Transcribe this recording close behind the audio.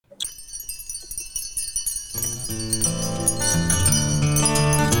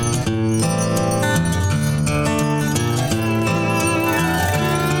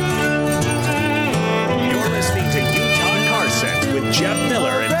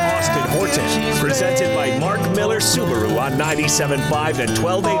Austin Horton. Presented by Mark Miller Subaru on 97.5 and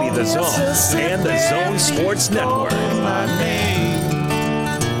 1280 The Zone and the Zone Sports Network.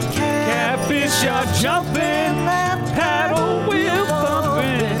 Catfish are jumping, paddle wheel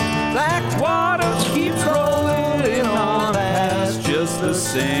thumping, black water keeps rolling on past just the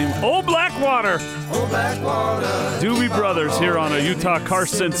same. Oh, Blackwater! Doobie Brothers here on a Utah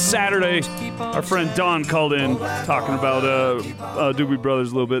Carson Saturday. Our friend Don called in talking about Doobie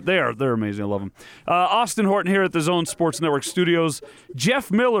Brothers a little bit. They're amazing. I love them. Austin Horton here at the Zone Sports Network studios.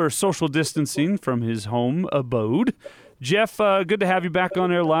 Jeff Miller social distancing from his home abode. Jeff, good to have you back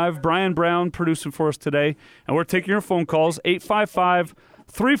on air live. Brian Brown producing for us today. And we're taking your phone calls,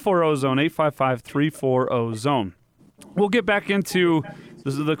 855-340-ZONE, 855-340-ZONE. We'll get back into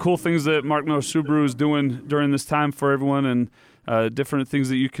the cool things that Mark Miller Subaru is doing during this time for everyone, and different things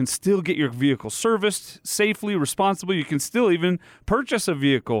that you can still get your vehicle serviced safely, responsibly. You can still even purchase a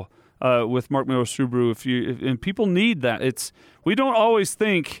vehicle with Mark Miller Subaru and people need that. We don't always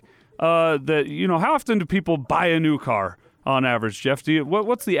think that, how often do people buy a new car on average, Jeff?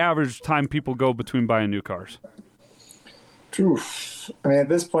 What's the average time people go between buying new cars? Oof. I mean, at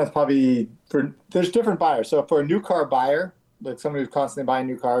this point, it's probably there's different buyers. So for a new car buyer, like somebody who's constantly buying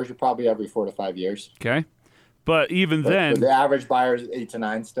new cars, you're probably every 4 to 5 years. Okay. But then... the average buyer is 8 to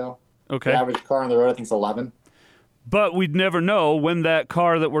 9 still. Okay. The average car on the road, I think, is 11. But we'd never know when that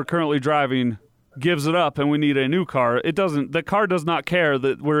car that we're currently driving gives it up and we need a new car. The car does not care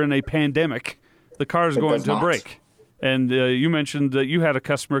that we're in a pandemic. The car is going to break. And you mentioned that you had a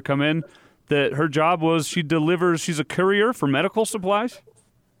customer come in that her job was she's a courier for medical supplies?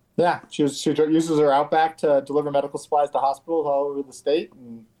 Yeah, she uses her Outback to deliver medical supplies to hospitals all over the state.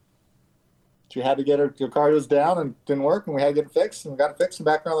 And she had to get her car was down and didn't work, and we had to get it fixed, and we got it fixed and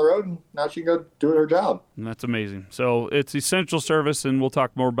back on the road, and now she can go do her job. And that's amazing. So it's essential service, and we'll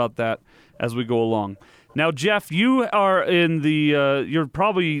talk more about that as we go along. Now, Jeff, you are you're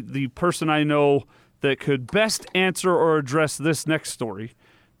probably the person I know that could best answer or address this next story,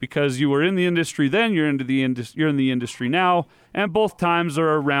 because you were in the industry then, you're in the industry now, and both times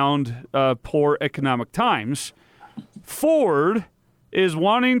are around poor economic times. Ford is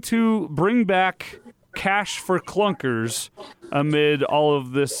wanting to bring back cash for clunkers amid all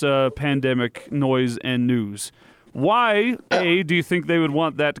of this pandemic noise and news. Why, A, do you think they would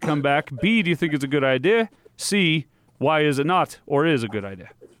want that to come back? B, do you think it's a good idea? C, why is it not or is a good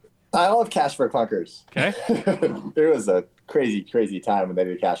idea? I love cash for clunkers. Okay. It was a crazy, crazy time when they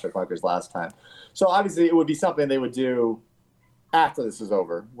did cash for clunkers last time. So obviously it would be something they would do after this is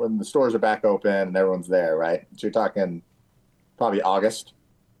over, when the stores are back open and everyone's there, right? So you're talking probably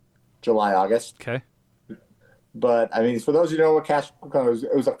July, August. Okay. But I mean, for those who know what cash for clunkers,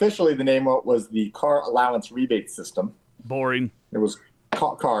 it was officially the name was the Car Allowance Rebate System. Boring. It was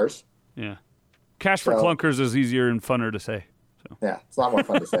cars. Yeah. Cash for clunkers is easier and funner to say. So. Yeah, it's a lot more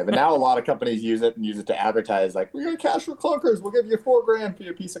fun to say. But now a lot of companies use it to advertise, like, we're going to cash for clunkers. We'll give you $4,000 for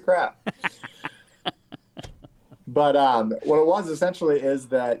your piece of crap. But what it was essentially is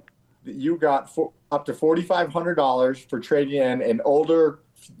that you got up to $4,500 for trading in an older,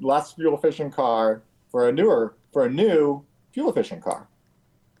 less fuel efficient car for a new fuel efficient car.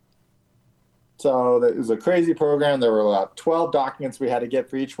 So it was a crazy program. There were about 12 documents we had to get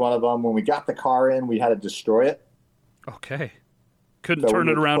for each one of them. When we got the car in, we had to destroy it. Okay. Couldn't turn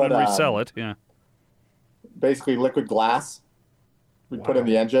it around and resell it. Yeah. Basically liquid glass. We'd put in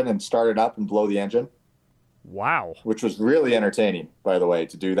the engine and start it up and blow the engine. Wow. Which was really entertaining, by the way,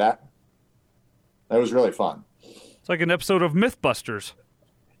 to do that. That was really fun. It's like an episode of Mythbusters.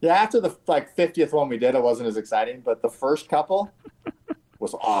 Yeah, after the 50th one we did, it wasn't as exciting, but the first couple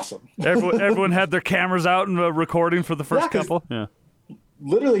was awesome. Everyone had their cameras out and recording for the first couple. Yeah.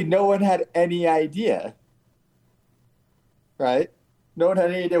 Literally no one had any idea. Right? No one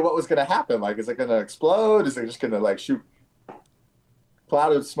had any idea what was going to happen. Like, is it going to explode? Is it just going to shoot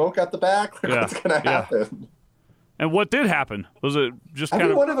cloud of smoke out the back? What's going to happen? And what did happen? Was it just I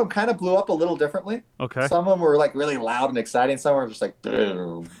think one of them kind of blew up a little differently. Okay. Some of them were really loud and exciting. Some were just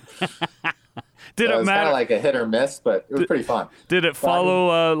boom. Did it matter? It was kind of like a hit or miss, but it was pretty fun. Did it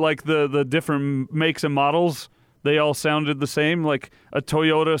follow the different makes and models? They all sounded the same. Like a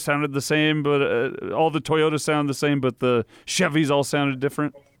Toyota sounded the same, but all the Toyotas sounded the same, but the Chevys all sounded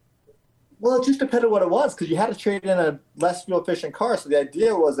different. Well, it just depended what it was, because you had to trade in a less fuel efficient car. So the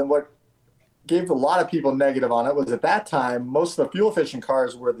idea was, and what gave a lot of people negative on it was, at that time, most of the fuel efficient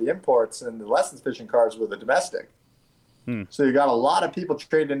cars were the imports and the less efficient cars were the domestic. So you got a lot of people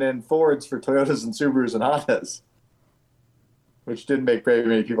trading in Fords for Toyotas and Subarus and Hondas, which didn't make very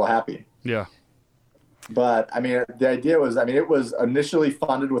many people happy. Yeah. But I mean, the idea was, I mean, it was initially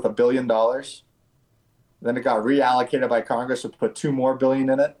funded with $1 billion. Then it got reallocated by Congress to put $2 billion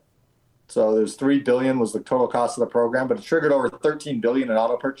more in it. So there's $3 billion was the total cost of the program, but it triggered over $13 billion in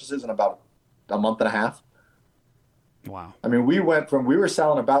auto purchases in about a month and a half. Wow. I mean, we were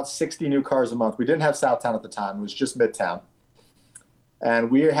selling about 60 new cars a month. We didn't have Southtown at the time. It was just Midtown.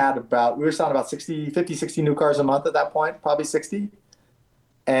 And we were selling about 50, 60 new cars a month at that point, probably 60.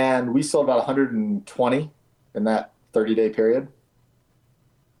 And we sold about 120 in that 30-day period.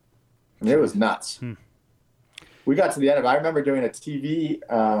 I mean, it was nuts. We got to the end of it. I remember doing a TV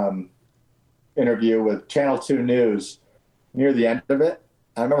interview with Channel 2 News near the end of it.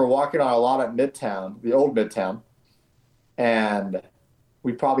 I remember walking on a lot at Midtown, the old Midtown, and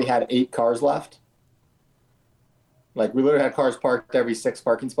we probably had 8 cars left. Like, we literally had cars parked every 6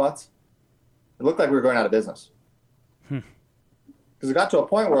 parking spots. It looked like we were going out of business. Because it got to a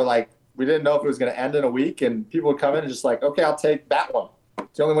point where, like, we didn't know if it was going to end in a week, and people would come in and just like, okay, I'll take that one.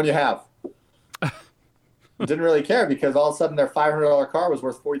 It's the only one you have. Didn't really care because all of a sudden their $500 car was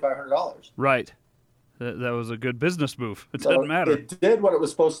worth $4,500. Right. That was a good business move. It doesn't matter. It did what it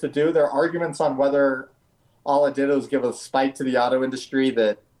was supposed to do. There are arguments on whether all it did was give a spike to the auto industry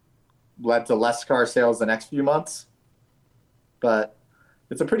that led to less car sales the next few months. But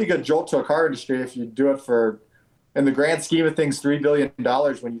it's a pretty good jolt to a car industry if you do it for, in the grand scheme of things, $3 billion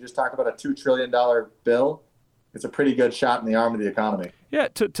when you just talk about a $2 trillion bill. It's a pretty good shot in the arm of the economy. Yeah,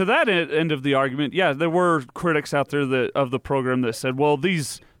 to that end of the argument, yeah, there were critics out there of the program that said, well,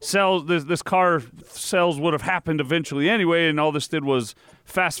 these sales, this car sales would have happened eventually anyway, and all this did was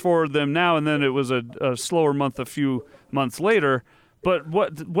fast forward them now, and then it was a slower month a few months later. But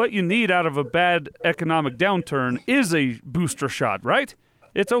what you need out of a bad economic downturn is a booster shot, right?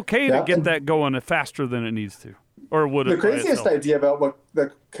 It's okay to get that going faster than it needs to, or would it? The craziest idea about what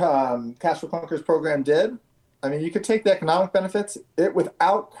the Cash for Clunkers program did, I mean, you could take the economic benefits. It,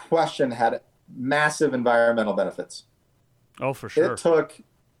 without question, had massive environmental benefits. Oh, for sure. It took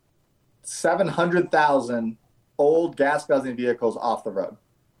 700,000 old gas-guzzling vehicles off the road.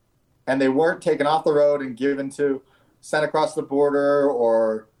 And they weren't taken off the road and sent across the border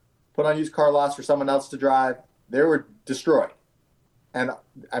or put on used car lots for someone else to drive. They were destroyed. And,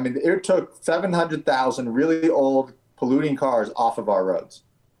 I mean, it took 700,000 really old, polluting cars off of our roads.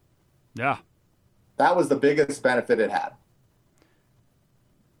 Yeah. That was the biggest benefit it had.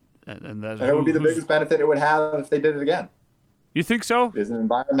 And it would be the biggest benefit it would have if they did it again. You think so? It's an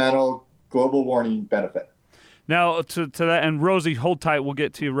environmental, global warming benefit. Now, to that, and Rosie, hold tight. We'll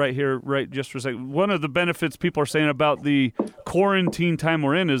get to you right here, right just for a second. One of the benefits people are saying about the quarantine time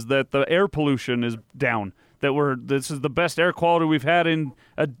we're in is that the air pollution is down. This is the best air quality we've had in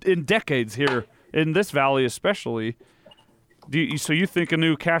decades here in this valley, especially. So you think a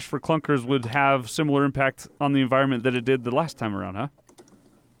new Cash for Clunkers would have similar impact on the environment that it did the last time around, huh?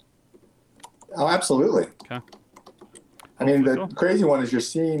 Oh, absolutely. Okay. I mean, the crazy one is you're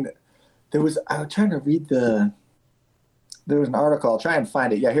seeing. I was trying to read there was an article. I'll try and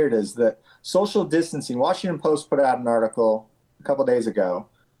find it. Yeah, here it is. The social distancing. Washington Post put out an article a couple days ago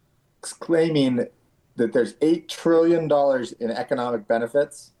claiming that there's $8 trillion in economic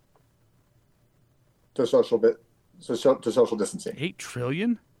benefits to social distancing. 8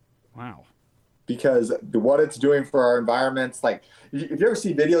 trillion? Wow. Because what it's doing for our environments, like, if you ever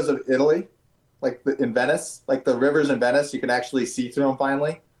see videos of Italy, like in Venice, like the rivers in Venice, you can actually see through them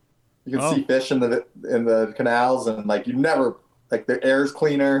finally. You can see fish in the canals, and like the air's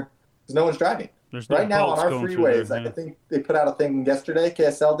cleaner because no one's driving. Right now on our freeways, I think they put out a thing yesterday,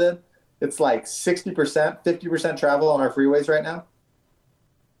 KSL did. It's like 60%, 50% travel on our freeways right now.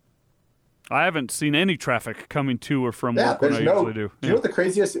 I haven't seen any traffic coming to or from work when I usually do. Do you know what the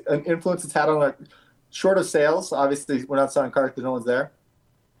craziest influence it's had on our, short of sales? Obviously, we're not selling cars because no one's there.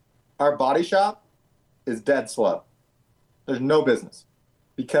 Our body shop is dead slow. There's no business.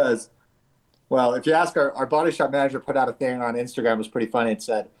 Because, well, if you ask our body shop manager put out a thing on Instagram, it was pretty funny. It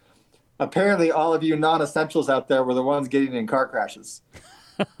said, apparently all of you non-essentials out there were the ones getting in car crashes.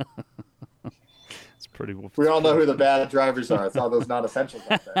 It's pretty. We all know who the bad drivers are. It's all those non-essentials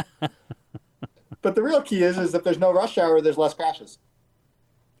out there. But the real key is if there's no rush hour, there's less crashes.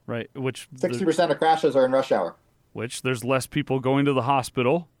 Right, which 60% of crashes are in rush hour. Which there's less people going to the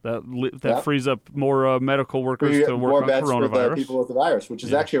hospital. That frees up more medical workers to work on beds coronavirus. For the people with the virus, which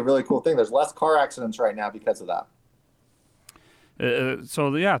is actually a really cool thing. There's less car accidents right now because of that.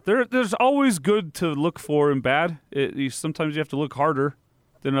 There's always good to look for and bad. Sometimes you have to look harder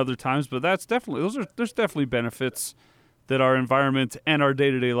than other times, but there's definitely benefits that our environment and our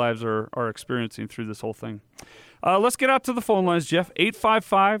day-to-day lives are experiencing through this whole thing. Let's get out to the phone lines, Jeff.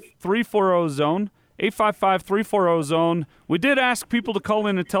 855-340-ZONE. 855-340-ZONE. We did ask people to call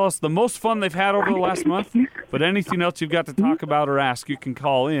in and tell us the most fun they've had over the last month, but anything else you've got to talk about or ask, you can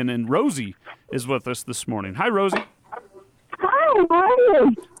call in. And Rosie is with us this morning. Hi, Rosie. Hi, how are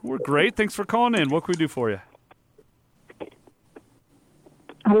you? We're great. Thanks for calling in. What can we do for you?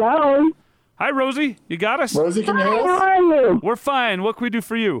 Hello? Hi, Rosie. You got us? Rosie, can you hear Hi, how us? are you? We're fine. What can we do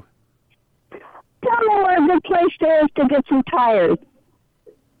for you? Tell me where a good place there is to get some tires.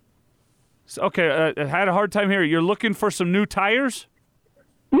 Okay, I had a hard time here. You're looking for some new tires?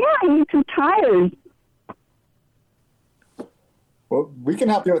 Yeah, I need some tires. Well, we can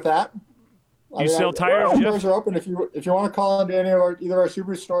help you with that. You sell tires, Our Jeff? doors are open. If you want to call into either of our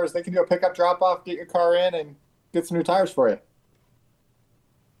Subaru stores, they can do a pickup drop off, get your car in, and get some new tires for you.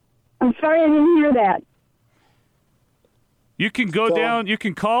 I'm sorry I didn't hear that. You can go So- down, you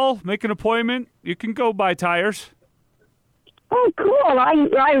can call, make an appointment, you can go buy tires. Oh, cool.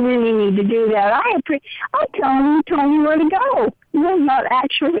 I really need to do that. I'll tell him you told me where to go. Well, not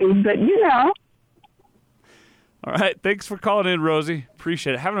actually, but you know. All right, thanks for calling in, Rosie.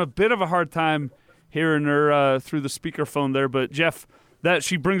 Appreciate it. Having a bit of a hard time hearing her through the speakerphone there, but Jeff, that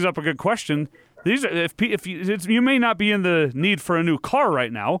she brings up a good question. These are, if you may not be in the need for a new car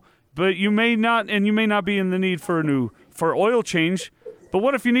right now, but you may not be in the need for oil change. But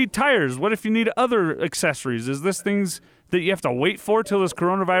what if you need tires? What if you need other accessories? Is this things that you have to wait for till this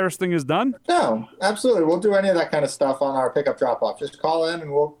coronavirus thing is done? No, absolutely. We'll do any of that kind of stuff on our pickup drop off. Just call in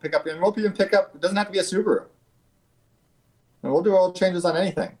and we'll pick up. And we'll even pick up. It doesn't have to be a Subaru. And we'll do oil changes on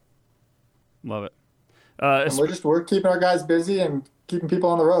anything. Love it. And we're keeping our guys busy and keeping people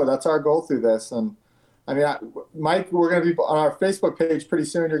on the road. That's our goal through this. And I mean, Mike, we're going to be on our Facebook page pretty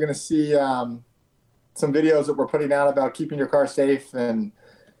soon. You're going to see some videos that we're putting out about keeping your car safe and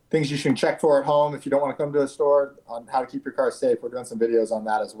things you should check for at home if you don't want to come to a store on how to keep your car safe. We're doing some videos on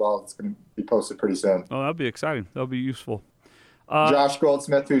that as well. It's going to be posted pretty soon. Oh, that'll be exciting. That'll be useful. Josh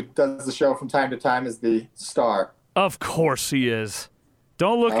Goldsmith, who does the show from time to time, is the star. Of course he is.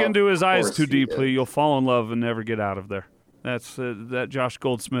 Don't look Of into his eyes course too he deeply. is. You'll fall in love and never get out of there. That's that Josh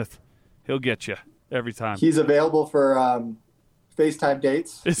Goldsmith. He'll get you every time. He's available for FaceTime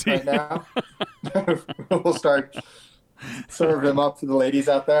dates Is he? right now. We'll start serving him up to the ladies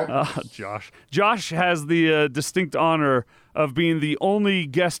out there. Josh. Josh has the distinct honor of being the only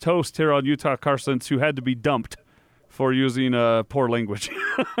guest host here on Utah Car Sense who had to be dumped for using poor language.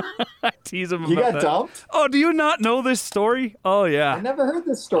 I tease him He about got that. dumped? Oh, do you not know this story? Oh, yeah. I never heard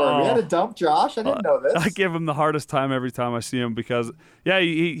this story. We had to dump Josh. I didn't know this. I give him the hardest time every time I see him because, yeah,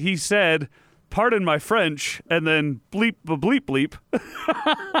 he said, pardon my French, and then bleep, bleep, bleep.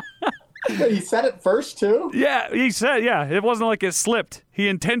 Wait, he said it first, too? Yeah, he said, yeah, it wasn't like it slipped. He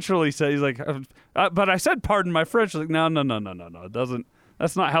intentionally said, he's like, but I said, pardon my French. Like, no, it doesn't.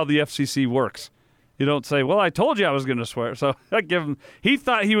 That's not how the FCC works. You don't say, well, I told you I was going to swear. So I give him, he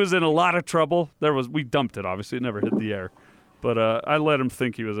thought he was in a lot of trouble. We dumped it, obviously. It never hit the air. But I let him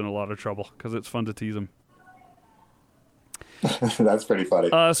think he was in a lot of trouble because it's fun to tease him. That's pretty funny.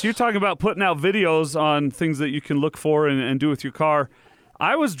 So you're talking about putting out videos on things that you can look for and do with your car.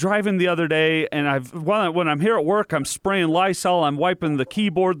 I was driving the other day, and when I'm here at work, I'm spraying Lysol. I'm wiping the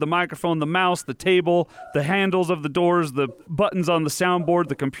keyboard, the microphone, the mouse, the table, the handles of the doors, the buttons on the soundboard,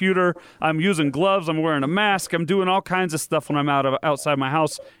 the computer. I'm using gloves. I'm wearing a mask. I'm doing all kinds of stuff when I'm outside my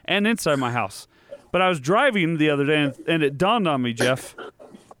house and inside my house. But I was driving the other day, and it dawned on me, Jeff,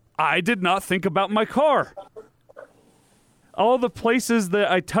 I did not think about my car. All the places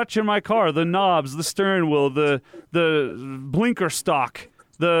that I touch in my car, the knobs, the steering wheel, the blinker stock,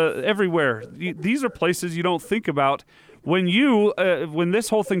 everywhere. These are places you don't think about. When this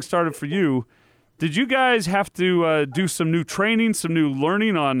whole thing started for you, did you guys have to do some new training, some new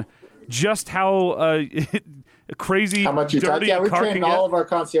learning on just how crazy, How much you touch? dirty Yeah, a we car trained can get? all of our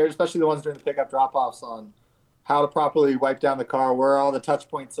concierge, especially the ones doing the pickup drop-offs, on how to properly wipe down the car, where all the touch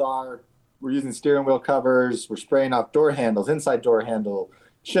points are. We're using steering wheel covers. We're spraying off door handles, inside door handle,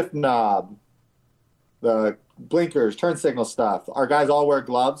 shift knob, the blinkers, turn signal stuff. Our guys all wear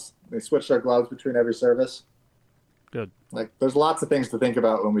gloves. They switch their gloves between every service. Good. Like, there's lots of things to think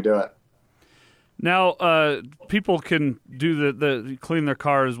about when we do it. Now, people can do the clean their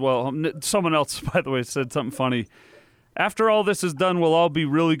car as well. Someone else, by the way, said something funny. After all this is done, we'll all be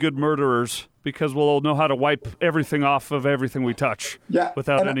really good murderers because we'll all know how to wipe everything off of everything we touch. Yeah,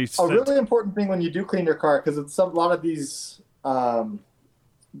 without and any a scent. really important thing when you do clean your car, because a lot of these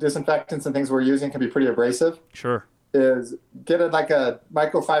disinfectants and things we're using can be pretty abrasive, Sure. is get a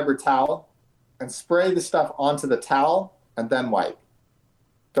microfiber towel and spray the stuff onto the towel and then wipe.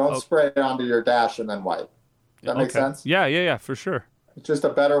 Don't spray it onto your dash and then wipe. That make sense? Yeah, for sure. It's just a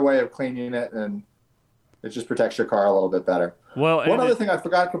better way of cleaning it, and It just protects your car a little bit better. Well, one other thing I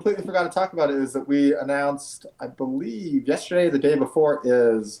completely forgot to talk about is that we announced, I believe yesterday, or the day before,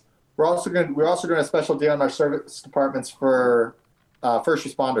 is we're also doing a special deal on our service departments for first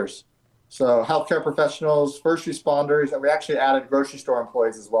responders. So healthcare professionals, first responders, and we actually added grocery store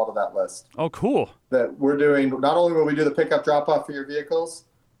employees as well to that list. Oh, cool. That we're doing, not only will we do the pickup drop off for your vehicles,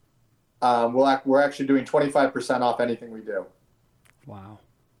 we're actually doing 25% off anything we do. Wow.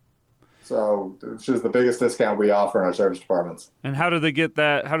 So which is the biggest discount we offer in our service departments. And how do they get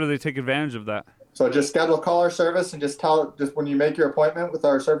that? How do they take advantage of that? So just schedule a caller service and just when you make your appointment with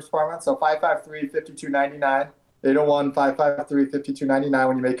our service department. So 553-5299, 801-553-5299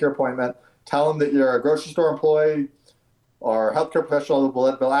 when you make your appointment. Tell them that you're a grocery store employee or healthcare professional.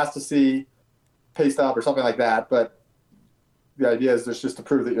 They'll ask to see pay stub or something like that. But the idea is just to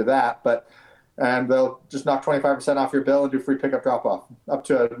prove that you're that. And they'll just knock 25% off your bill and do free pickup drop off up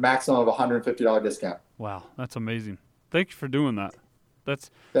to a maximum of $150 discount. Wow, that's amazing. Thank you for doing that.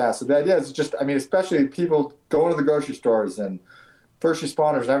 So the idea is just, especially people going to the grocery stores and first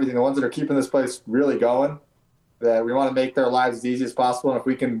responders and everything, the ones that are keeping this place really going, that we want to make their lives as easy as possible. And if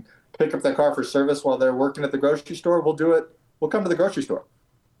we can pick up their car for service while they're working at the grocery store, we'll do it. We'll come to the grocery store.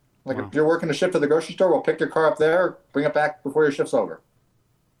 Wow. If you're working a shift at the grocery store, we'll pick your car up there, bring it back before your shift's over.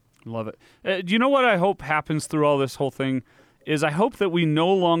 Love it. Do you know what I hope happens through all this whole thing is I hope that we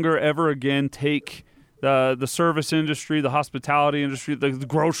no longer ever again take the service industry, the hospitality industry, the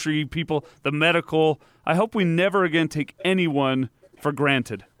grocery people, the medical. I hope we never again take anyone for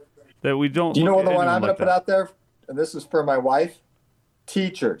granted. That we don't. Do you know the one I'm going to put out there? And this is for my wife.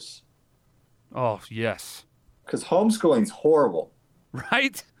 Teachers. Oh, yes. Because homeschooling's horrible.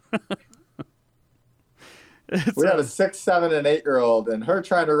 Right? We have a 6, 7, and 8-year-old, and her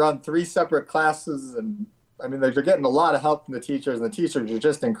trying to run 3 separate classes. And they're getting a lot of help from the teachers, and the teachers are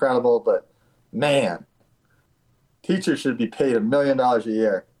just incredible. But man, teachers should be paid $1 million a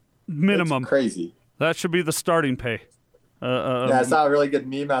year. Minimum. It's crazy. That should be the starting pay. I saw a really good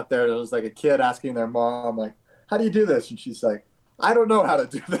meme out there. It was like a kid asking their mom, like, how do you do this? And she's like, I don't know how to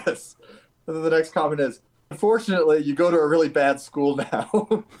do this. And then the next comment is, unfortunately, you go to a really bad school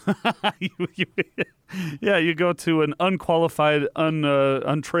now. You go to an unqualified,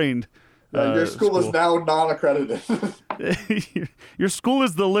 untrained your school is now non-accredited. Your school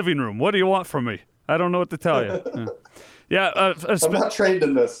is the living room. What do you want from me? I don't know what to tell you. I'm not trained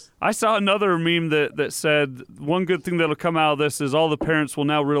in this. I saw another meme that said one good thing that'll come out of this is all the parents will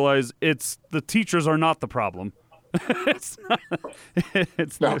now realize it's the teachers are not the problem. It's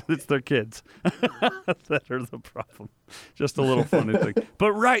their kids that are the problem. Just a little funny thing.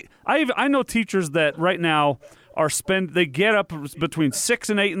 But I know teachers that right now they get up between 6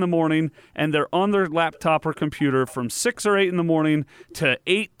 and 8 in the morning and they're on their laptop or computer from 6 or 8 in the morning to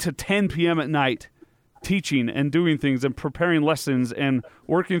 8 to 10 p.m. at night, teaching and doing things and preparing lessons and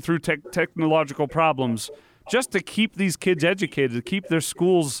working through technological problems just to keep these kids educated, to keep their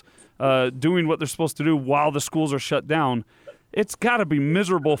schools doing what they're supposed to do while the schools are shut down. It's got to be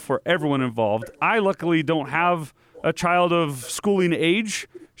miserable for everyone involved. I luckily don't have a child of schooling age.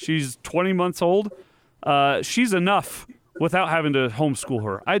 She's 20 months old. She's enough without having to homeschool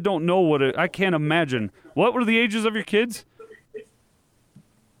her. I don't know I can't imagine. What were the ages of your kids?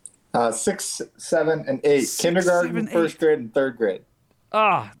 6, 7, and 8. Kindergarten, 1st grade, and 3rd grade.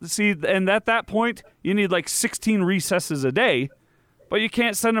 See, and at that point, you need like 16 recesses a day, but you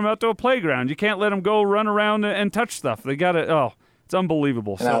can't send them out to a playground. You can't let them go run around and touch stuff. They got to, it's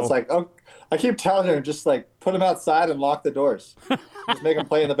unbelievable. And I was like, I keep telling her, just like put them outside and lock the doors. Just make them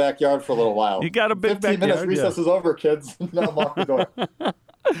play in the backyard for a little while. You got a big 15 backyard. 15 minutes, recess is over, kids. Now lock the door.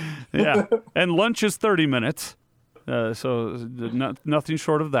 Yeah, and lunch is 30 minutes. So nothing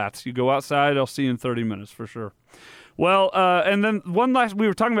short of that. You go outside, I'll see you in 30 minutes for sure. Well, and then we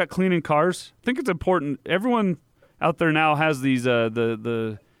were talking about cleaning cars. I think it's important. Everyone out there now has these,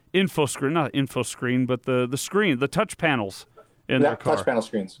 the info screen, not info screen, but the screen, the touch panels in their car. Touch panel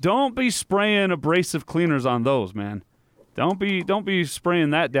screens. Don't be spraying abrasive cleaners on those, man. Don't be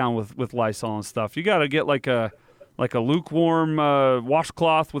spraying that down with Lysol and stuff. You got to get like a lukewarm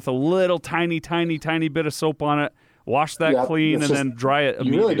washcloth with a little tiny bit of soap on it. Wash that clean and then dry it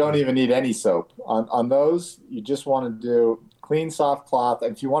immediately. You really don't even need any soap. On those, you just want to do clean, soft cloth.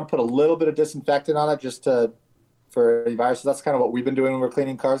 And if you want to put a little bit of disinfectant on it just for any viruses, that's kind of what we've been doing when we're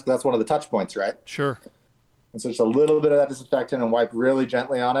cleaning cars, because that's one of the touch points, right? Sure. And so just a little bit of that disinfectant and wipe really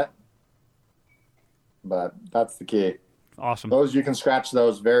gently on it. But that's the key. Awesome. Those, you can scratch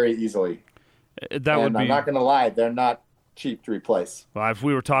those very easily. I'm not going to lie, they're not cheap to replace. Well, if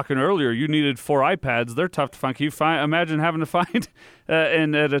we were talking earlier, you needed 4 iPads. They're tough to find. Can you imagine having to find,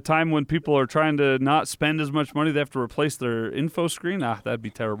 and at a time when people are trying to not spend as much money, they have to replace their info screen? That'd be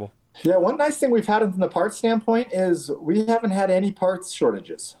terrible. Yeah, one nice thing we've had from the parts standpoint is we haven't had any parts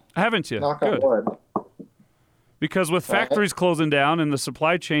shortages. Haven't you? Knock Good. on wood. Because with factories closing down and the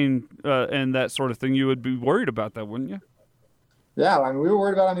supply chain and that sort of thing, you would be worried about that, wouldn't you? Yeah, I mean, we were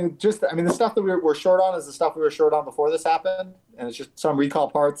worried about. The stuff that we're short on is the stuff we were short on before this happened, and it's just some recall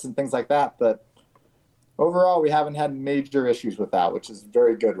parts and things like that. But overall, we haven't had major issues with that, which is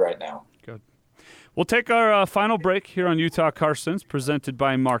very good right now. Good. We'll take our final break here on Utah Car Sense, presented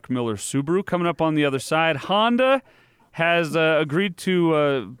by Mark Miller Subaru. Coming up on the other side, Honda has agreed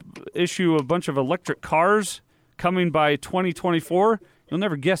to issue a bunch of electric cars coming by 2024. You'll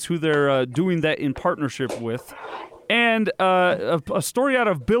never guess who they're doing that in partnership with. And a story out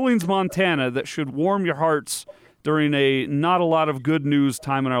of Billings, Montana that should warm your hearts during a not a lot of good news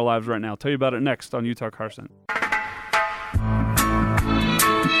time in our lives right now. I'll tell you about it next on Utah Car Sense.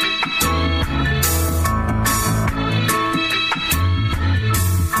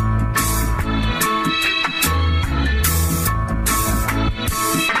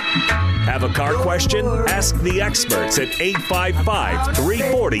 Have a car question? Ask the experts at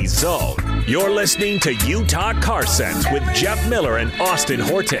 855-340-ZONE. You're listening to Utah Car Sense with Jeff Miller and Austin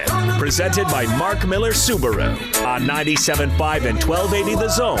Horton. Presented by Mark Miller Subaru on 97.5 and 1280 The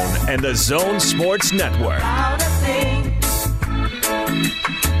Zone and the Zone Sports Network.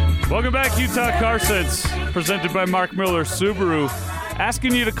 Welcome back, Utah Car Sense, presented by Mark Miller Subaru.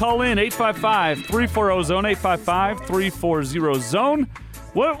 Asking you to call in 855-340-ZONE, 855-340-ZONE.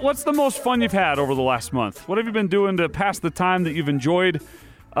 What's the most fun you've had over the last month? What have you been doing to pass the time that you've enjoyed?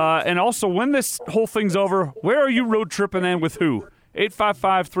 And also, when this whole thing's over, where are you road tripping and with who?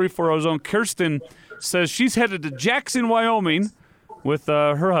 855-340-ZONE. Kirsten says she's headed to Jackson, Wyoming with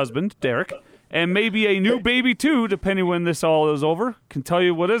her husband, Derek, and maybe a new baby, too, depending when this all is over. Can tell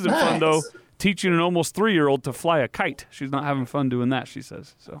you what isn't fun, though, teaching an almost 3-year-old to fly a kite. She's not having fun doing that, she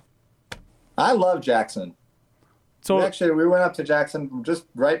says. So, I love Jackson. So we went up to Jackson just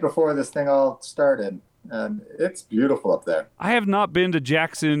right before this thing all started, and it's beautiful up there. I have not been to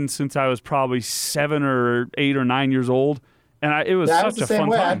Jackson since I was probably 7 or 8 or 9 years old, and it was such a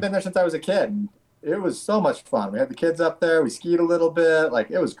fun time. I've been there since I was a kid. It was so much fun. We had the kids up there. We skied a little bit.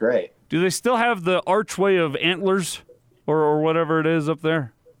 It was great. Do they still have the archway of antlers or whatever it is up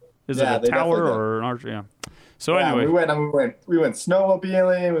there? Is it a tower or an arch? Yeah. So anyway, we went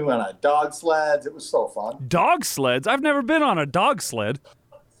snowmobiling. We went on dog sleds. It was so fun. Dog sleds? I've never been on a dog sled.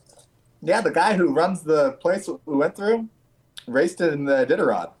 Yeah, the guy who runs the place we went through raced it in the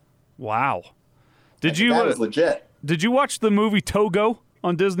Iditarod. Wow. That was legit. Did you watch the movie Togo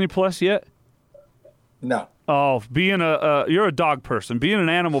on Disney Plus yet? No. Oh, you're a dog person. Being an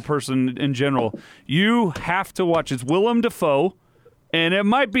animal person in general, you have to watch. It's Willem Dafoe. And it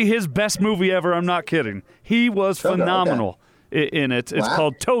might be his best movie ever. I'm not kidding. He was phenomenal in it. It's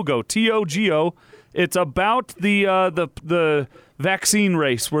called Togo, Togo. It's about the vaccine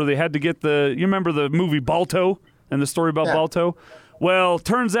race where they had to get you remember the movie Balto and the story about Balto? Well,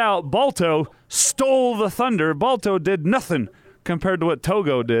 turns out Balto stole the thunder. Balto did nothing compared to what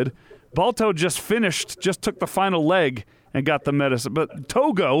Togo did. Balto just took the final leg and got the medicine. But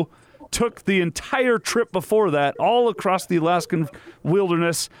Togo took the entire trip before that, all across the Alaskan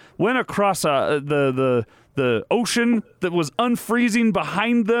wilderness, went across the ocean that was unfreezing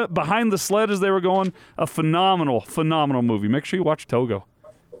behind the sled as they were going. A phenomenal movie. Make sure you watch Togo.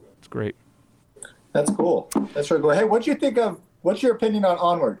 It's great. That's cool. That's really cool. Hey, what's your opinion on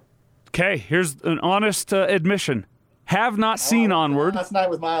Onward? Okay, here's an honest admission. Have not seen Onward. Last night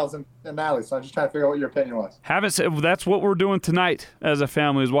with Miles and Natalie, so I'm just trying to figure out what your opinion was. That's what we're doing tonight as a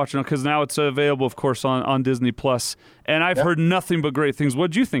family, is watching it, because now it's available, of course, on Disney Plus. And I've heard nothing but great things.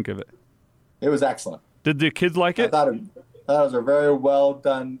 What did you think of it? It was excellent. Did the kids like it? I thought it was a very well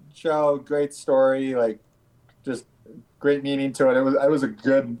done show. Great story, just great meaning to it. It was a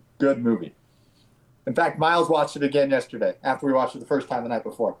good movie. In fact, Miles watched it again yesterday after we watched it the first time the night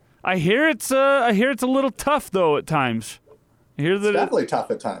before. I hear it's a little tough though at times. I hear that it's definitely tough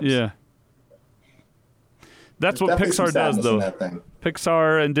at times. Yeah. That's what Pixar does though.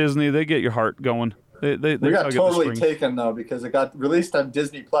 Pixar and Disney, they get your heart going. They got totally taken though, because it got released on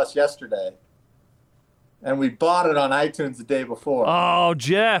Disney Plus yesterday. And we bought it on iTunes the day before. Oh,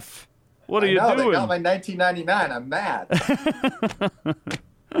 Jeff. What are you doing? They got my $19.99. I'm mad.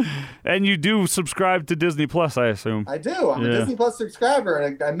 And you do subscribe to Disney Plus, I assume. I do. I'm a Disney Plus subscriber,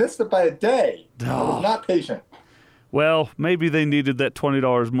 and I missed it by a day. I was not patient. Well, maybe they needed that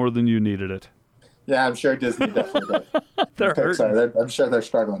 $20 more than you needed it. Yeah, I'm sure Disney definitely did. They're hurting. Sorry, I'm sure they're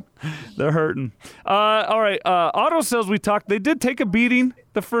struggling. They're hurting. All right. Auto sales, we talked. They did take a beating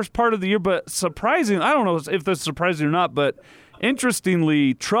the first part of the year, but surprising. I don't know if that's surprising or not, but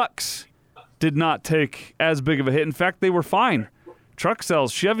interestingly, trucks did not take as big of a hit. In fact, they were fine. Truck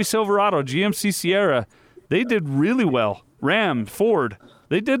sales, Chevy Silverado, GMC Sierra, they did really well. Ram, Ford,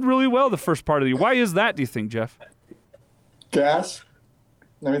 they did really well the first part of the year. Why is that, do you think, Jeff? Gas.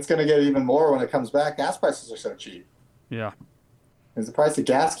 I mean, it's going to get even more when it comes back. Gas prices are so cheap. Yeah. As the price of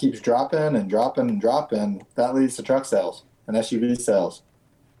gas keeps dropping and dropping and dropping, that leads to truck sales and SUV sales,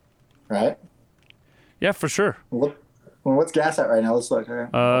 right? Yeah, for sure. What's gas at right now? Let's look.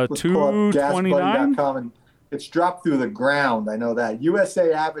 Let's pull up gasbuddy.com, and it's dropped through the ground. I know that.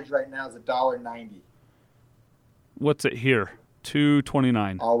 USA average right now is $1.90. What's it here?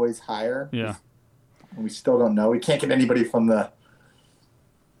 $2.29. Always higher. Yeah. We still don't know. We can't get anybody from the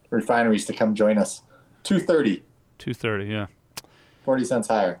refineries to come join us. $2.30. $2.30, yeah. 40 cents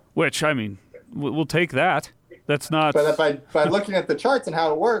higher. Which, I mean, we'll take that. That's not... But by looking at the charts and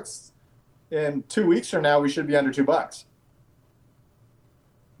how it works, in 2 weeks from now, we should be under $2.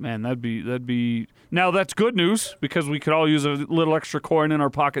 Man, that'd be... Now, that's good news, because we could all use a little extra coin in our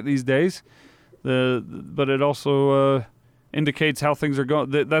pocket these days. But it also indicates how things are going.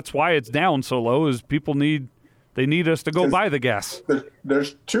 That's why it's down so low, is people need us to go buy the gas.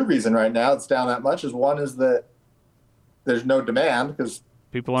 There's two reasons right now it's down that much. One is that there's no demand because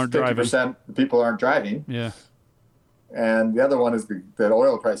people aren't driving. 50% of people aren't driving. Yeah. And the other one is that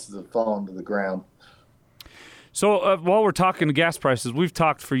oil prices have fallen to the ground. So while we're talking gas prices, we've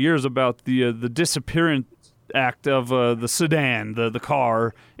talked for years about the disappearance act of the sedan, the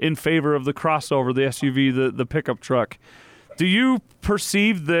car, in favor of the crossover, the SUV, the pickup truck. Do you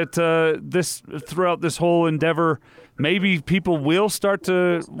perceive that throughout this whole endeavor, maybe people will start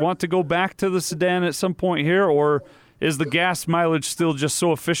to want to go back to the sedan at some point here, or is the gas mileage still just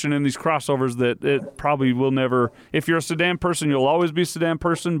so efficient in these crossovers that it probably will never? If you're a sedan person, you'll always be a sedan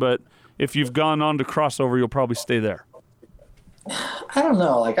person, but if you've gone on to crossover, you'll probably stay there. I don't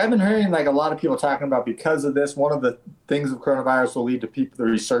know. Like, I've been hearing a lot of people talking about, because of this, one of the things of coronavirus will lead to the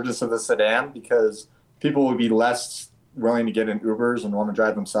resurgence of the sedan, because people will be less willing to get in Ubers and want to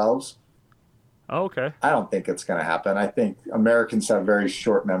drive themselves. Oh, okay. I don't think it's going to happen. I think Americans have very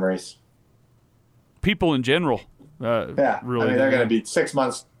short memories. People in general. Yeah. Really, I mean, they're going to be 6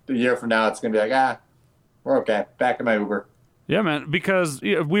 months, a year from now, it's going to be like, we're okay. Back in my Uber. Yeah, man, because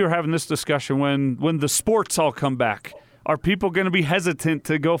we were having this discussion when the sports all come back. Are people going to be hesitant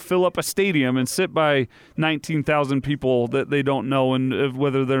to go fill up a stadium and sit by 19,000 people that they don't know, and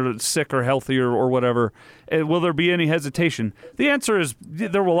whether they're sick or healthy or whatever? Will there be any hesitation? The answer is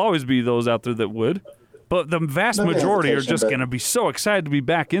there will always be those out there that would, but the vast majority are just going to be so excited to be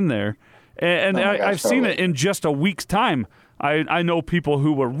back in there. And I've seen it in just a week's time. I know people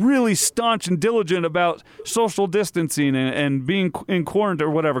who were really staunch and diligent about social distancing and being in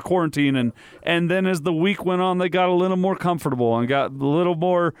quarantine, and then as the week went on, they got a little more comfortable and got a little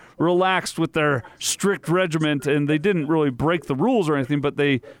more relaxed with their strict regiment, and they didn't really break the rules or anything, but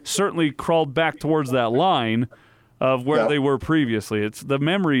they certainly crawled back towards that line of where they were previously. It's the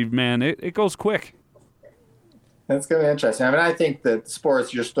memory, man. It goes quick. It's going to be interesting. I mean, I think that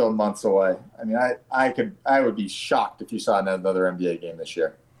sports, you're still months away. I mean, I would be shocked if you saw another NBA game this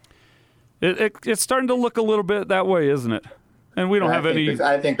year. It's starting to look a little bit that way, isn't it? And we don't have any.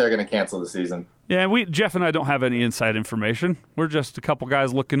 I think they're going to cancel the season. Yeah, Jeff and I don't have any inside information. We're just a couple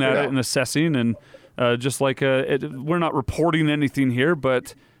guys looking at it and assessing, and just like we're not reporting anything here.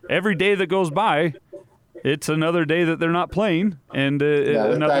 But every day that goes by, it's another day that they're not playing, and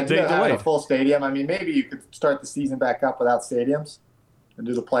another day delayed. A full stadium. I mean, maybe you could start the season back up without stadiums and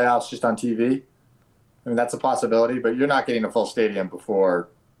do the playoffs just on TV. I mean, that's a possibility, but you're not getting a full stadium before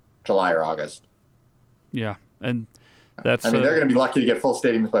July or August. Yeah, and that's. I mean, they're going to be lucky to get full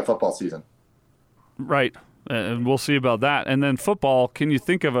stadiums by football season. Right, and we'll see about that. And then football. Can you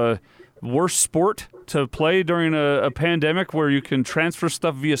think of a worse sport to play during a pandemic where you can transfer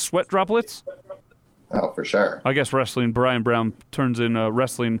stuff via sweat droplets? Oh, for sure. I guess wrestling. Brian Brown turns in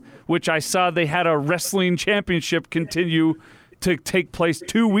wrestling, which I saw they had a wrestling championship continue to take place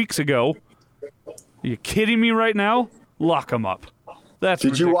 2 weeks ago. Are you kidding me right now? Lock them up. That's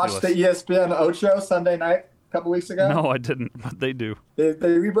Did ridiculous. you watch the ESPN Ocho Sunday night a couple weeks ago? No, I didn't, but they do. They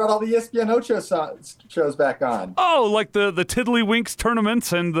rebrought all the ESPN Ocho shows back on. Oh, like the Tiddlywinks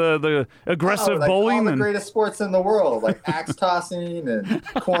tournaments and the aggressive bowling. All the greatest sports in the world, like axe tossing and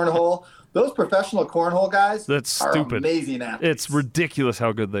cornhole. Those professional cornhole guys are amazing athletes. It's ridiculous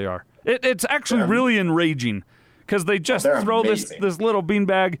how good they are. It's actually really enraging because they just they're throw amazing. this little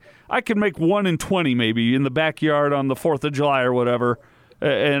beanbag. I can make 1 in 20 maybe in the backyard on the 4th of July or whatever,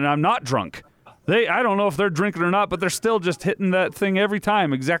 and I'm not drunk. I don't know if they're drinking or not, but they're still just hitting that thing every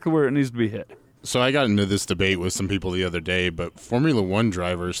time exactly where it needs to be hit. So I got into this debate with some people the other day, but Formula One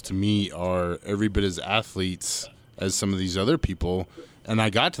drivers to me are every bit as athletes as some of these other people. And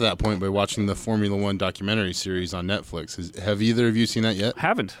I got to that point by watching the Formula One documentary series on Netflix. Have either of you seen that yet?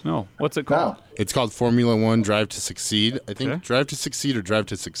 Haven't. No. What's it called? No. It's called Formula One Drive to Succeed. I think Okay. Drive to Succeed or Drive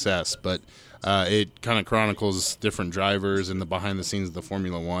to Success, but it kind of chronicles different drivers and the behind the scenes of the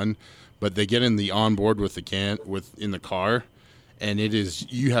Formula One. But they get in the onboard with in the car, and it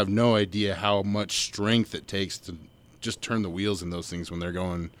is, you have no idea how much strength it takes to just turn the wheels in those things when they're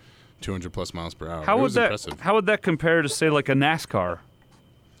going 200 plus miles per hour. How It would was that impressive. How would that compare to say like a NASCAR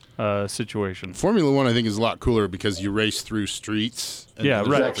situation? Formula One, I think, is a lot cooler because you race through streets. And Yeah, there's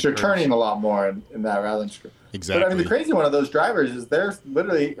right. traffic You're curves. turning a lot more in that rather than Exactly. But I mean, the crazy one of those drivers is they're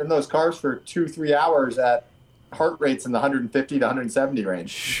literally in those cars for 2-3 hours at heart rates in the 150 to 170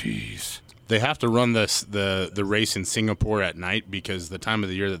 range. Jeez. They have to run the race in Singapore at night because the time of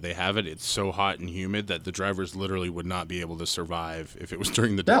the year that they have it, it's so hot and humid that the drivers literally would not be able to survive if it was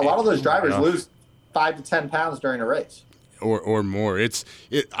during the day. Yeah, a lot of those drivers gosh. lose 5 to 10 pounds during a race. or more.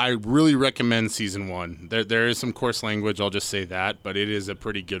 I really recommend season 1. There is some coarse language, I'll just say that, but it is a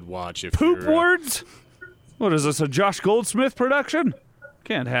pretty good watch. If Poop you're, words? What is this, a Josh Goldsmith production?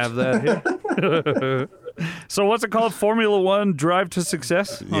 Can't have that here. So what's it called? Formula One Drive to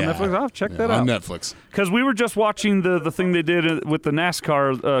Success on Netflix? I'll check that on out. Netflix. Because we were just watching the thing they did with the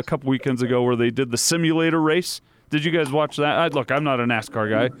NASCAR a couple weekends ago where they did the simulator race. Did you guys watch that? Look, I'm not a NASCAR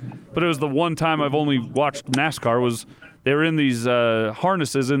guy, but it was the one time I've only watched NASCAR was they were in these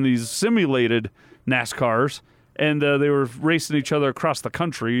harnesses in these simulated NASCARs, and they were racing each other across the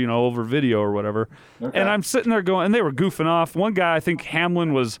country, over video or whatever. Okay. And I'm sitting there going, and they were goofing off. One guy, I think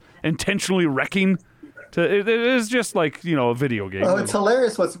Hamlin, was intentionally wrecking. It is just like, a video game. Oh, it's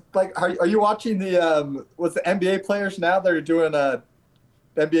hilarious. What's like? Are you watching the NBA players now? They're doing NBA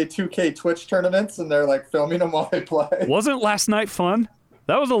 2K Twitch tournaments, and they're like filming them while they play. Wasn't last night fun?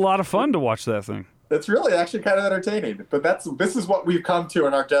 That was a lot of fun to watch that thing. It's really actually kind of entertaining. But this is what we've come to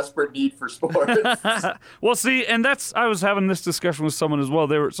in our desperate need for sports. Well, see, and I was having this discussion with someone as well.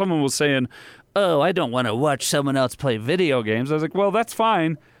 Someone was saying, "Oh, I don't want to watch someone else play video games." I was like, "Well, that's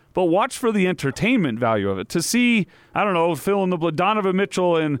fine, but watch for the entertainment value of it. To see, I don't know, Phil and Donovan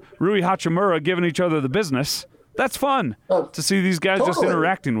Mitchell and Rui Hachimura giving each other the business. That's fun. Oh, to see these guys just totally.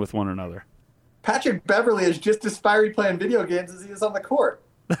 interacting with one another." Patrick Beverly is just as fiery playing video games as he is on the court.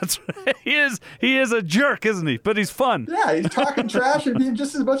 That's right. He is a jerk, isn't he? But he's fun. Yeah, he's talking trash and being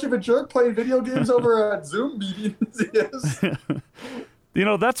just as much of a jerk playing video games over a Zoom meeting as he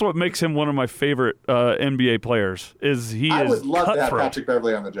is. That's what makes him one of my favorite NBA players. I would love to have Patrick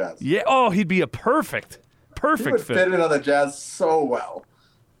Beverly on the Jazz. Yeah. Oh, he'd be a perfect He would fit. fit in on the Jazz so well.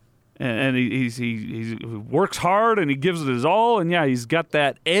 And he works hard and he gives it his all. And yeah, he's got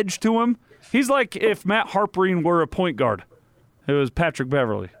that edge to him. He's like if Matt Harpering were a point guard. It was Patrick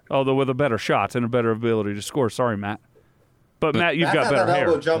Beverly, although with a better shot and a better ability to score. Sorry, Matt. But Matt, you've Matt got had better that hair.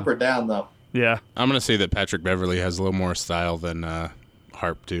 elbow jumper down though. Yeah. I'm going to say that Patrick Beverly has a little more style than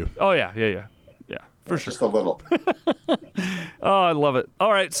Harp, too. Oh, yeah, for sure. Just a little. Oh, I love it.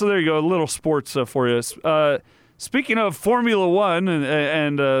 All right, so there you go. A little sports for you. Speaking of Formula One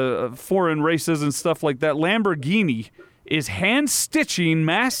and foreign races and stuff like that, Lamborghini is hand-stitching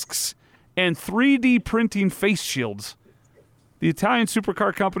masks and 3D printing face shields. The Italian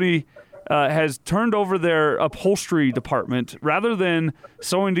supercar company has turned over their upholstery department. Rather than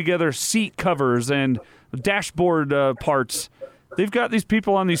sewing together seat covers and dashboard parts, they've got these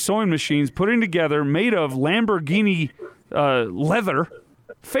people on these sewing machines putting together, made of Lamborghini leather,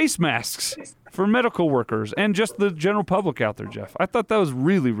 face masks for medical workers and just the general public out there, Jeff. I thought that was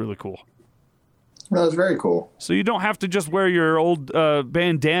really, really cool. That was very cool. So you don't have to just wear your old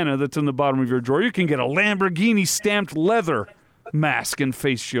bandana that's in the bottom of your drawer. You can get a Lamborghini stamped leather mask and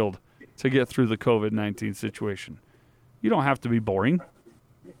face shield to get through the COVID-19 situation. You don't have to be boring.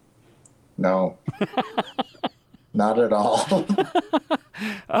 No. Not at all.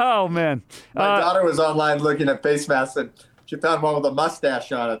 Oh, man. My daughter was online looking at face masks and she found one with a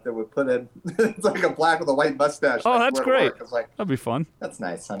mustache on it that would put in. It's like a black with a white mustache. Oh, that's great. I was like, That'd be fun. that's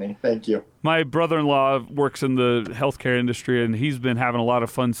nice, honey. Thank you. My brother-in-law works in the healthcare industry, and he's been having a lot of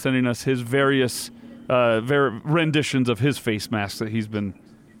fun sending us his various renditions of his face masks that he's been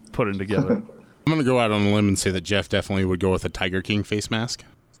putting together. I'm going to go out on a limb and say that Jeff definitely would go with a Tiger King face mask.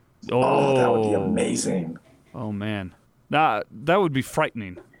 Oh, that would be amazing. Oh, man. That would be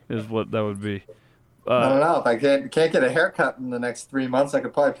frightening, is what that would be. I don't know. If I can't get a haircut in the next 3 months, I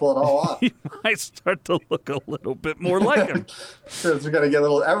could probably pull it all off. He might start to look a little bit more like him. Everyone's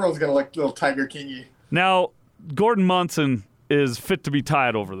gonna look a little Tiger King-y. Now, Gordon Monson is fit to be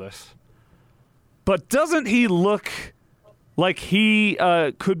tied over this. But doesn't he look like he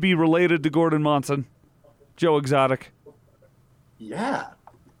could be related to Gordon Monson? Joe Exotic? Yeah.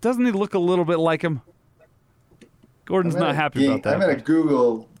 Doesn't he look a little bit like him? Gordon's not happy about that. I'm going to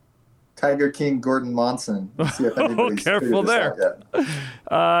Google Tiger King Gordon Monson and see if anybody's careful figured this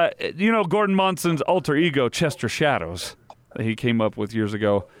out yet. Gordon Monson's alter ego, Chester Shadows, that he came up with years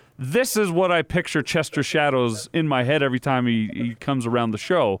ago. This is what I picture Chester Shadows in my head every time he comes around the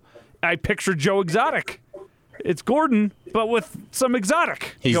show. I picture Joe Exotic. It's Gordon, but with some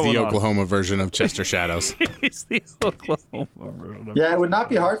exotic. He's the going on. Oklahoma version of Chester Shadows. He's the Oklahoma version of Yeah, it would not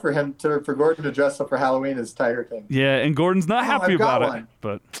be hard for Gordon to dress up for Halloween as Tiger King. Yeah, and Gordon's not happy I've got about it. one.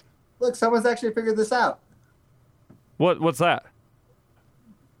 But Look, someone's actually figured this out. what's that?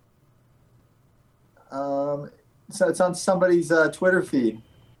 So it's on somebody's Twitter feed.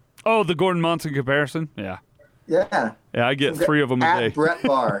 Oh, the Gordon Monson comparison? Yeah. Yeah. Yeah, I get 3 of them a at day. Brett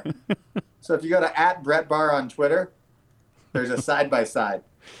Barr. So if you go to at Brett Barr on Twitter, there's a side-by-side.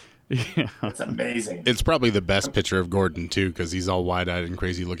 Yeah. It's amazing. It's probably the best picture of Gordon, too, because he's all wide-eyed and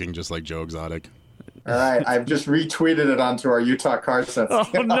crazy looking, just like Joe Exotic. All right, I've just retweeted it onto our Utah Car Sense.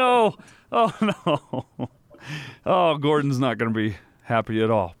 Oh, no. Oh, no. Oh, Gordon's not going to be happy at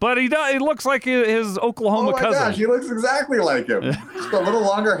all. But he looks like his Oklahoma Oh my cousin. gosh, he looks exactly like him. Just a little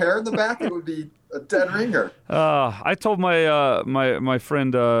longer hair in the back, it would be a dead ringer. I told my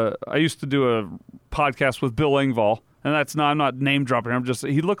friend I used to do a podcast with Bill Engvall, and I'm not name dropping him.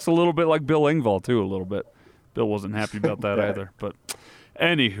 He looks a little bit like Bill Engvall too, a little bit. Bill wasn't happy about that either. But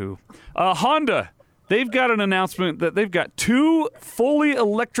anywho, Honda, they've got an announcement that they've got 2 fully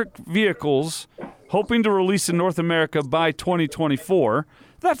electric vehicles hoping to release in North America by 2024.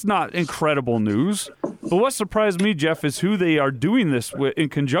 That's not incredible news. But what surprised me, Jeff, is who they are doing this in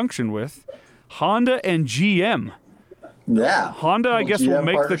conjunction with. Honda and GM. Yeah. Honda, I guess, will GM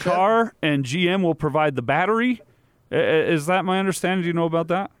make the partnership? car, and GM will provide the battery. Is that my understanding? Do you know about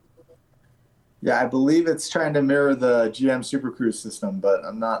that? Yeah, I believe it's trying to mirror the GM Super Cruise system, but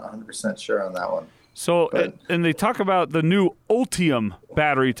I'm not 100% sure on that one. So, and they talk about the new Ultium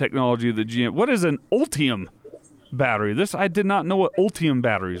battery technology of the GM. What is an Ultium battery? I did not know what Ultium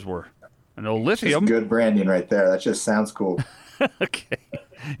batteries were. I know lithium. Good branding right there. That just sounds cool. Okay.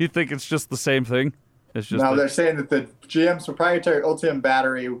 You think it's just the same thing? It's just Now they're saying that the GM's proprietary Ultium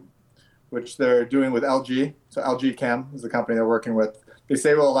battery, which they're doing with LG, so LG Chem is the company they're working with, they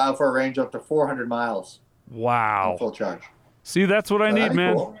say will allow for a range up to 400 miles wow. on full charge. See, that's what I need, that'd be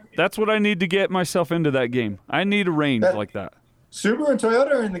man. cool. That's what I need to get myself into that game. I need a range like that. Subaru and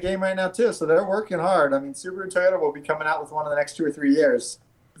Toyota are in the game right now too, so they're working hard. I mean, Subaru and Toyota will be coming out with one in the next 2 or 3 years.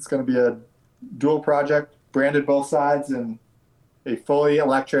 It's going to be a dual project, branded both sides, and a fully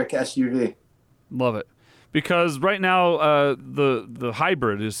electric SUV. Love it. Because right now, the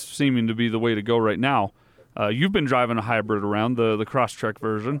hybrid is seeming to be the way to go right now. You've been driving a hybrid around, the Crosstrek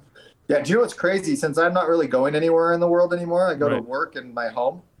version. Yeah, do you know what's crazy? Since I'm not really going anywhere in the world anymore, I go to Right. work in my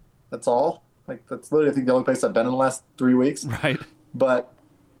home. That's all. Like, that's literally, I think, the only place I've been in the last 3 weeks. Right. But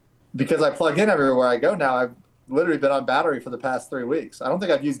because I plug in everywhere I go now, I've literally been on battery for the past 3 weeks. I don't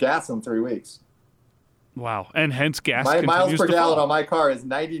think I've used gas in 3 weeks. Wow. And hence gas My miles continues per to gallon fall. on my car is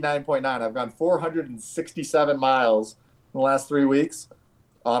 99.9. I've gone 467 miles in the last 3 weeks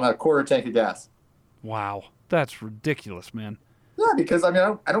on a quarter tank of gas. Wow. That's ridiculous, man. Yeah, because I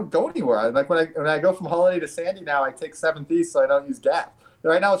mean, I don't go anywhere. Like when I go from Holiday to Sandy now, I take 7th East, so I don't use gas.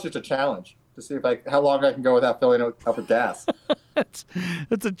 Right now, it's just a challenge to see how long I can go without filling up with gas.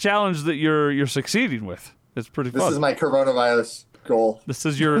 It's a challenge that you're succeeding with. It's pretty This fun. is my coronavirus goal. This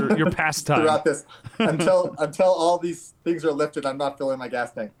is your pastime. Throughout this, until all these things are lifted, I'm not filling my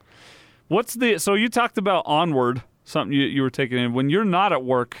gas tank. So you talked about Onward, something you were taking in when you're not at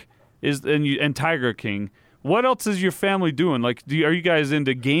work, and Tiger King. What else is your family doing? Like, are you guys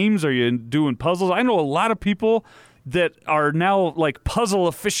into games? Are you doing puzzles? I know a lot of people that are now like puzzle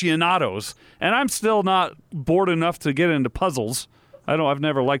aficionados, and I'm still not bored enough to get into puzzles. I've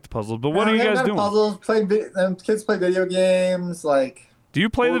never liked puzzles, but what are you guys doing? Puzzles, kids play video games. Like, Do you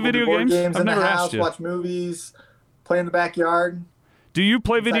play the video board games? I've in never the asked house, you. watch movies, play in the backyard. Do you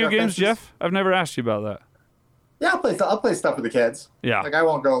play video our games, fences. Jeff? I've never asked you about that. Yeah, I'll play stuff with the kids. Yeah. Like, I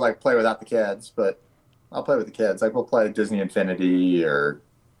won't go like play without the kids, but I'll play with the kids. Like, we'll play Disney Infinity or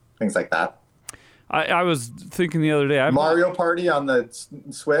things like that. I was thinking the other day. Mario Party on the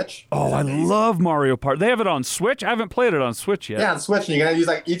Switch. Oh, I love Mario Party. They have it on Switch? I haven't played it on Switch yet. Yeah, on Switch. And you're going to use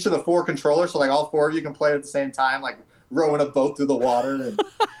like each of the 4 controllers, so like all 4 of you can play at the same time, like rowing a boat through the water. And...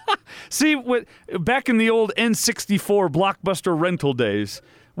 See, back in the old N64 Blockbuster rental days,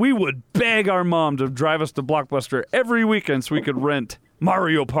 we would beg our mom to drive us to Blockbuster every weekend so we could rent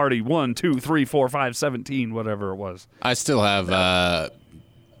Mario Party 1, 2, 3, 4, 5, 17, whatever it was. I still have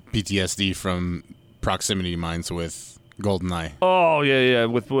PTSD from proximity mines with GoldenEye. Oh, yeah,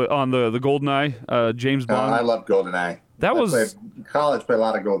 on the GoldenEye, James Bond. I love GoldenEye. In college, played a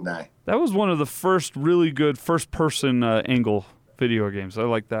lot of GoldenEye. That was one of the first really good first-person angle video games. I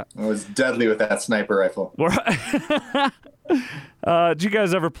like that. It was deadly with that sniper rifle. Did you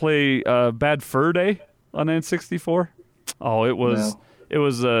guys ever play Bad Fur Day on N64? Oh, it was. No. It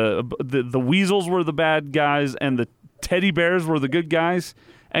was the weasels were the bad guys and the teddy bears were the good guys,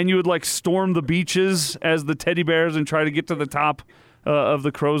 and you would like storm the beaches as the teddy bears and try to get to the top of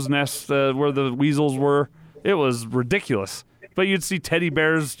the crow's nest where the weasels were. It was ridiculous. But you'd see teddy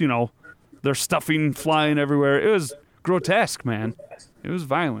bears, their stuffing flying everywhere. It was grotesque, man. It was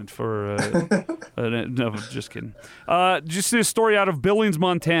violent for... no, just kidding. Just see a story out of Billings,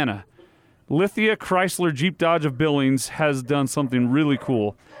 Montana. Lithia Chrysler Jeep Dodge of Billings has done something really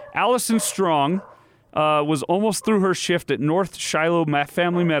cool. Allison Strong was almost through her shift at North Shiloh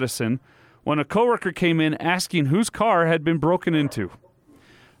Family Medicine when a coworker came in asking whose car had been broken into.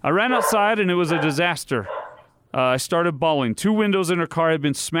 I ran outside and it was a disaster. I started bawling. 2 windows in her car had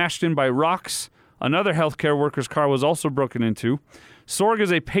been smashed in by rocks. Another healthcare worker's car was also broken into. Sorg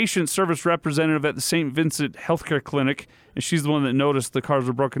is a patient service representative at the St. Vincent Healthcare Clinic, and she's the one that noticed the cars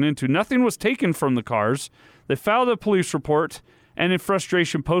were broken into. Nothing was taken from the cars. They filed a police report and, in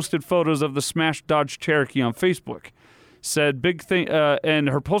frustration, posted photos of the smashed Dodge Cherokee on Facebook. Said big thing, and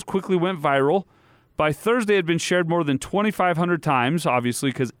her post quickly went viral. By Thursday, it had been shared more than 2,500 times, obviously,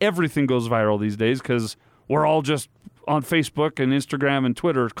 because everything goes viral these days, because we're all just on Facebook and Instagram and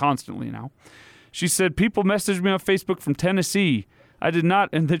Twitter constantly now. She said, people messaged me on Facebook from Tennessee. I did not,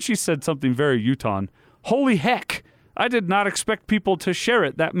 and then she said something very Utah. Holy heck, I did not expect people to share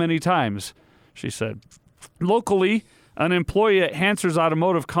it that many times, she said. Locally, an employee at Hansers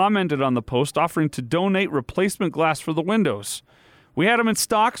Automotive commented on the post, offering to donate replacement glass for the windows. We had them in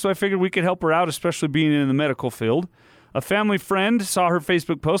stock, so I figured we could help her out, especially being in the medical field. A family friend saw her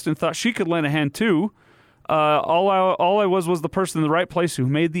Facebook post and thought she could lend a hand too. All I was the person in the right place who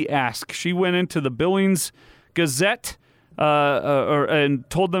made the ask. She went into the Billings Gazette and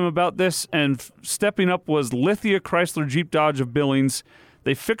told them about this, and stepping up was Lithia Chrysler Jeep Dodge of Billings.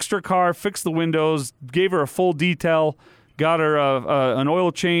 They fixed her car, fixed the windows, gave her a full detail, got her an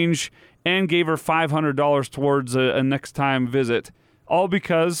oil change, and gave her $500 towards a next time visit, all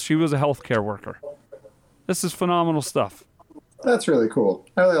because she was a healthcare worker. This is phenomenal stuff. That's really cool.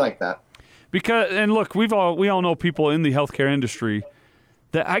 I really like that. And look, we all know people in the healthcare industry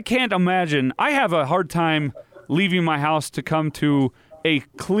that I can't imagine. I have a hard time leaving my house to come to a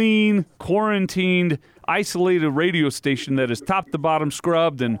clean, quarantined, isolated radio station that is top to bottom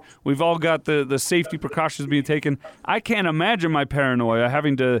scrubbed, and we've all got the safety precautions being taken. I can't imagine my paranoia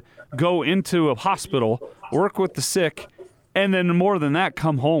having to go into a hospital, work with the sick, and then more than that,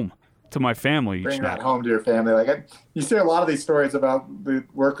 come home to my family. Bring that home to your family. You see a lot of these stories about the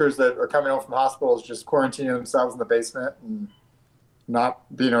workers that are coming home from hospitals just quarantining themselves in the basement and not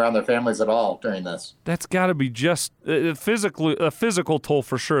being around their families at all during this. That's got to be just a physical toll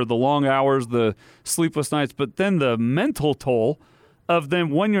for sure. The long hours, the sleepless nights, but then the mental toll of them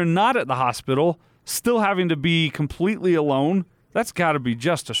when you're not at the hospital, still having to be completely alone. That's got to be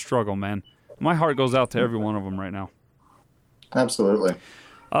just a struggle, man. My heart goes out to every one of them right now. Absolutely.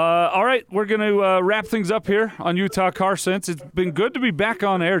 All right, we're going to wrap things up here on Utah Car Sense. It's been good to be back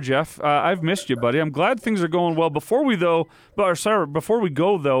on air, Jeff. I've missed you, buddy. I'm glad things are going well. Before we go,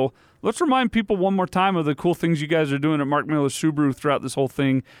 though, let's remind people one more time of the cool things you guys are doing at Mark Miller Subaru throughout this whole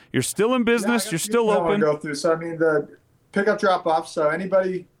thing. You're still in business. You're still open. Go through. So, the pickup drop-off. So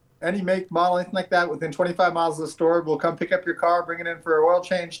anybody, any make, model, anything like that, within 25 miles of the store, we'll come pick up your car, bring it in for oil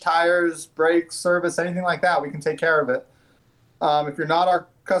change, tires, brakes, service, anything like that. We can take care of it. If you're not our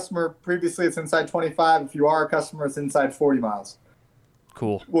customer previously, it's inside 25. If you are a customer, it's inside 40 miles.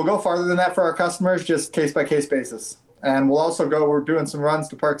 Cool. We'll go farther than that for our customers, just case-by-case basis. And we'll also we're doing some runs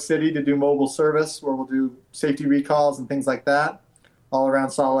to Park City to do mobile service, where we'll do safety recalls and things like that all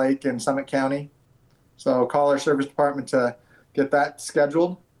around Salt Lake and Summit County. So call our service department to get that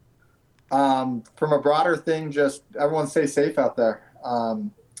scheduled. From a broader thing, just everyone stay safe out there.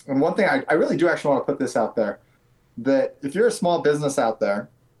 And one thing I really do actually want to put this out there, that if you're a small business out there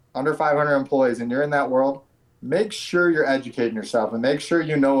under 500 employees, and you're in that world, make sure you're educating yourself and make sure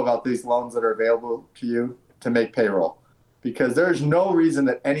you know about these loans that are available to you to make payroll. Because there's no reason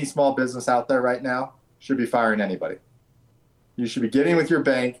that any small business out there right now should be firing anybody. You should be getting with your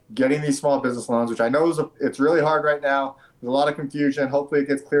bank, getting these small business loans, which I know it's really hard right now. There's a lot of confusion. Hopefully it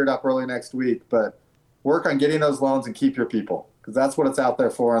gets cleared up early next week. But work on getting those loans and keep your people, because that's what it's out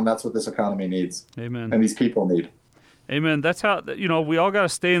there for, and that's what this economy needs. Amen. And these people need. Amen. That's how, we all got to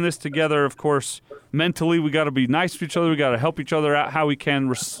stay in this together, of course. Mentally, we got to be nice to each other. We got to help each other out how we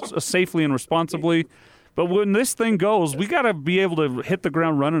can safely and responsibly. But when this thing goes, we got to be able to hit the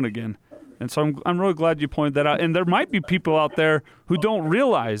ground running again. And so I'm really glad you pointed that out. And there might be people out there who don't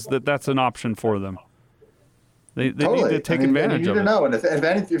realize that that's an option for them. They Totally. need to take advantage you of need it. to know. And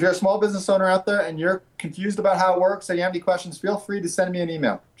if you're a small business owner out there and you're confused about how it works and you have any questions, feel free to send me an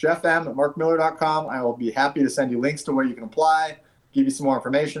email, jeffm@markmiller.com. I will be happy to send you links to where you can apply, give you some more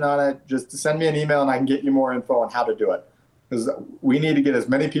information on it. Just send me an email and I can get you more info on how to do it. Because we need to get as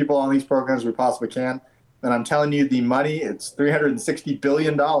many people on these programs as we possibly can. And I'm telling you, the money, it's $360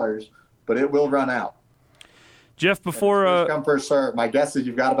 billion, but it will run out. Jeff, before first come, first serve. My guess is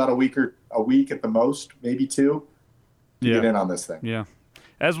you've got about a week at the most, maybe two, to get in on this thing. Yeah.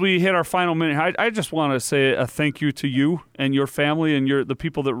 As we hit our final minute, I just want to say a thank you to you and your family and the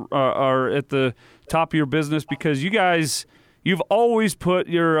people that are at the top of your business, because you guys, you've always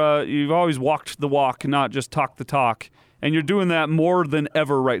you've always walked the walk, not just talked the talk, and you're doing that more than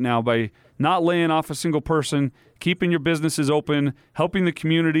ever right now by not laying off a single person, keeping your businesses open, helping the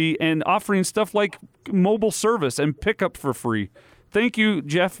community, and offering stuff like mobile service and pickup for free. Thank you,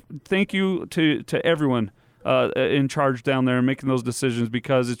 Jeff. Thank you to everyone in charge down there and making those decisions,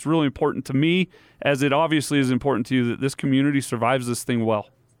 because it's really important to me, as it obviously is important to you, that this community survives this thing well.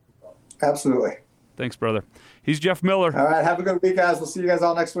 Absolutely. Thanks, brother. He's Jeff Miller. All right. Have a good week, guys. We'll see you guys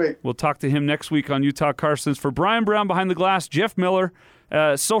all next week. We'll talk to him next week on Utah Carsons. For Brian Brown behind the glass, Jeff Miller,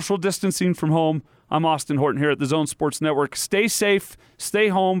 social distancing from home. I'm Austin Horton here at the Zone Sports Network. Stay safe, stay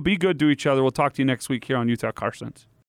home, be good to each other. We'll talk to you next week here on Utah Carsons.